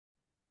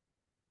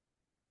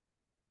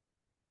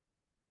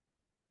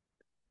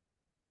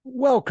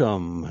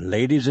Welcome,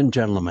 ladies and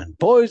gentlemen,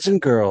 boys and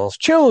girls,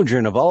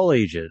 children of all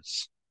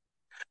ages.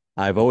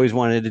 I've always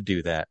wanted to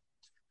do that.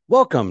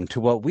 Welcome to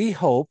what we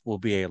hope will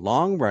be a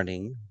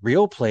long-running,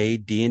 real-play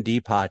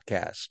D&D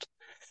podcast.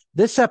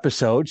 This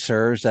episode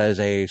serves as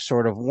a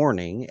sort of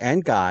warning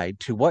and guide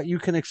to what you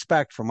can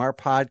expect from our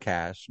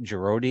podcast,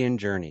 Jerodian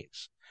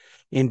Journeys.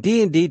 In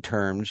D&D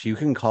terms, you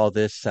can call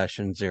this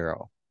Session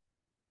 0.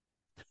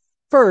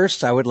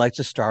 First, I would like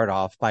to start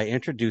off by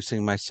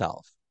introducing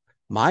myself.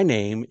 My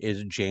name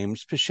is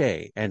James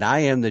Pichet, and I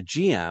am the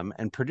GM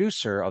and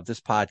producer of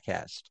this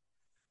podcast.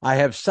 I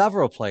have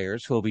several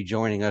players who will be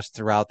joining us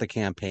throughout the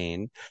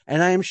campaign,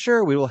 and I am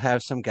sure we will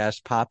have some guests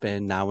pop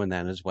in now and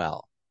then as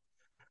well.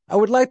 I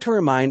would like to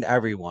remind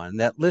everyone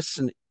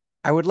listening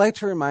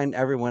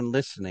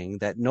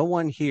that no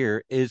one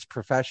here is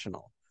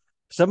professional.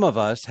 Some of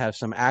us have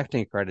some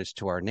acting credits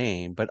to our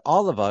name, but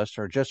all of us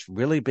are just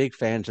really big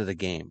fans of the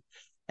game.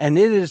 And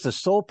it is the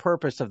sole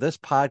purpose of this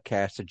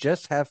podcast to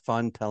just have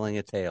fun telling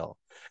a tale.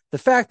 The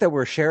fact that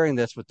we're sharing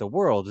this with the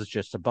world is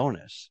just a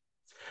bonus.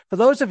 For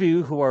those of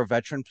you who are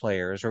veteran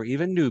players or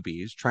even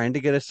newbies trying to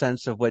get a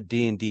sense of what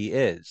D&D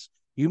is,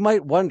 you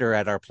might wonder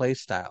at our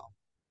playstyle.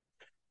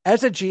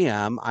 As a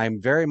GM,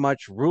 I'm very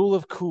much rule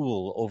of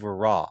cool over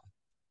raw.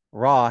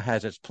 Raw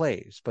has its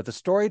place, but the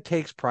story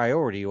takes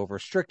priority over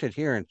strict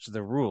adherence to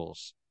the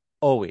rules.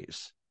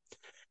 Always.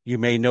 You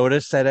may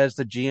notice that as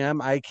the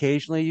GM, I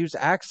occasionally use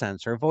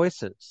accents or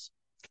voices.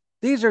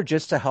 These are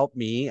just to help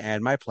me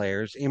and my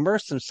players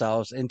immerse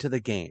themselves into the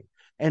game,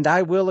 and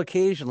I will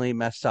occasionally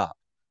mess up,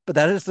 but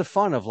that is the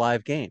fun of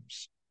live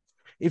games.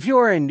 If you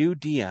are a new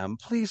DM,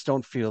 please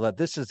don't feel that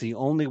this is the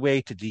only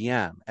way to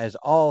DM, as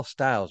all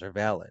styles are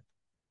valid.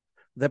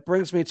 That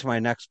brings me to my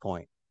next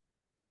point.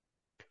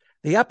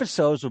 The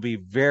episodes will be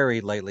very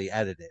lightly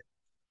edited.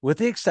 With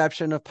the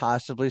exception of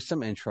possibly some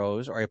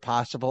intros or a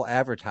possible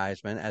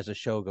advertisement as the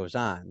show goes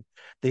on,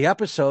 the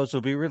episodes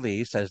will be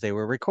released as they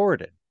were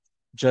recorded,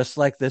 just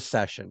like this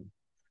session.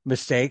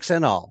 Mistakes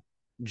and all,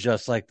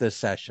 just like this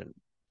session.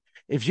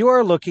 If you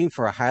are looking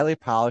for a highly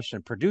polished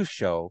and produced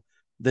show,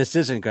 this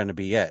isn't going to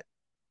be it.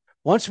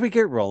 Once we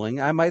get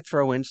rolling, I might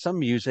throw in some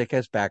music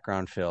as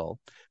background fill,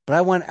 but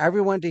I want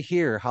everyone to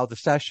hear how the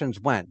sessions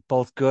went,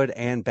 both good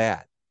and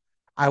bad.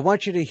 I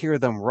want you to hear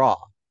them raw,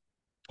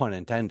 pun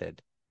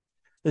intended.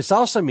 This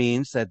also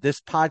means that this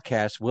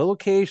podcast will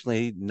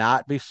occasionally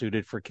not be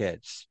suited for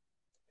kids.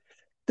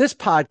 This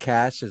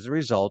podcast is a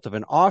result of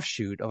an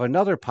offshoot of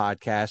another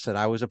podcast that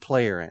I was a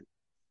player in.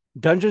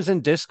 Dungeons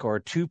and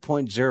Discord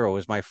 2.0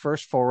 is my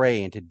first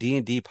foray into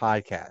D&D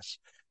podcasts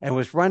and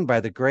was run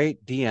by the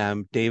great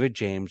DM David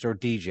James, or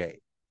DJ.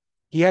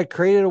 He had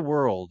created a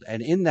world,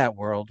 and in that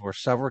world were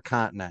several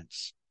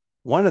continents.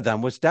 One of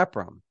them was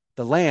Depram,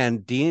 the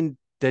land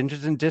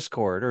Dungeons and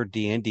Discord, or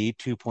D&D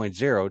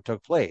 2.0,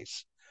 took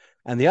place.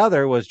 And the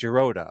other was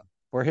Jerodian,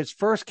 where his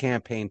first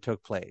campaign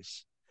took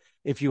place.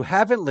 If you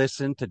haven't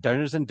listened to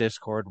Dungeons and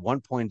Discord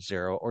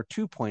 1.0 or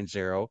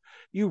 2.0,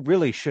 you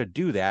really should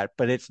do that,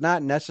 but it's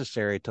not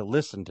necessary to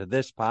listen to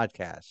this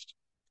podcast.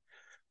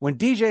 When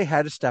DJ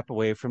had to step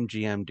away from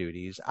GM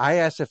duties, I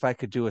asked if I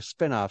could do a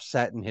spin-off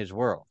set in his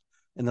world,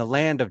 in the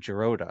land of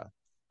Jerodian,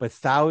 but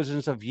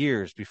thousands of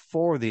years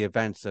before the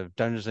events of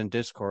Dungeons and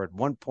Discord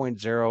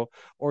 1.0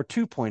 or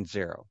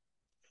 2.0.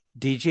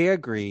 DJ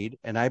agreed,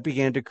 and I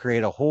began to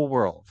create a whole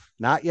world,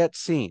 not yet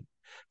seen,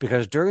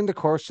 because during the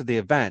course of the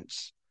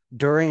events,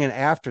 during and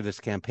after this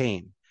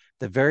campaign,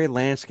 the very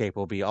landscape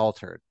will be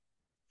altered.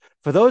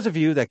 For those of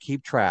you that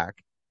keep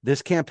track,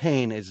 this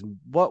campaign is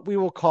what we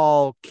will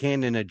call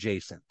canon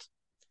adjacent.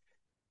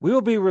 We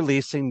will be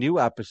releasing new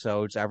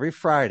episodes every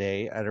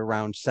Friday at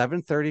around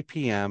 7:30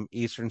 p.m.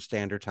 Eastern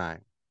Standard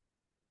Time.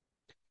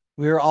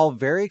 We are all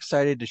very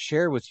excited to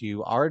share with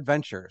you our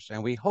adventures,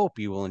 and we hope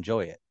you will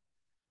enjoy it.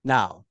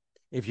 Now,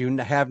 if you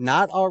have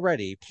not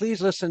already,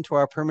 please listen to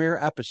our premiere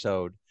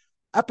episode,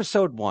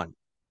 Episode 1,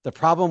 The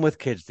Problem with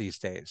Kids These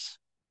Days.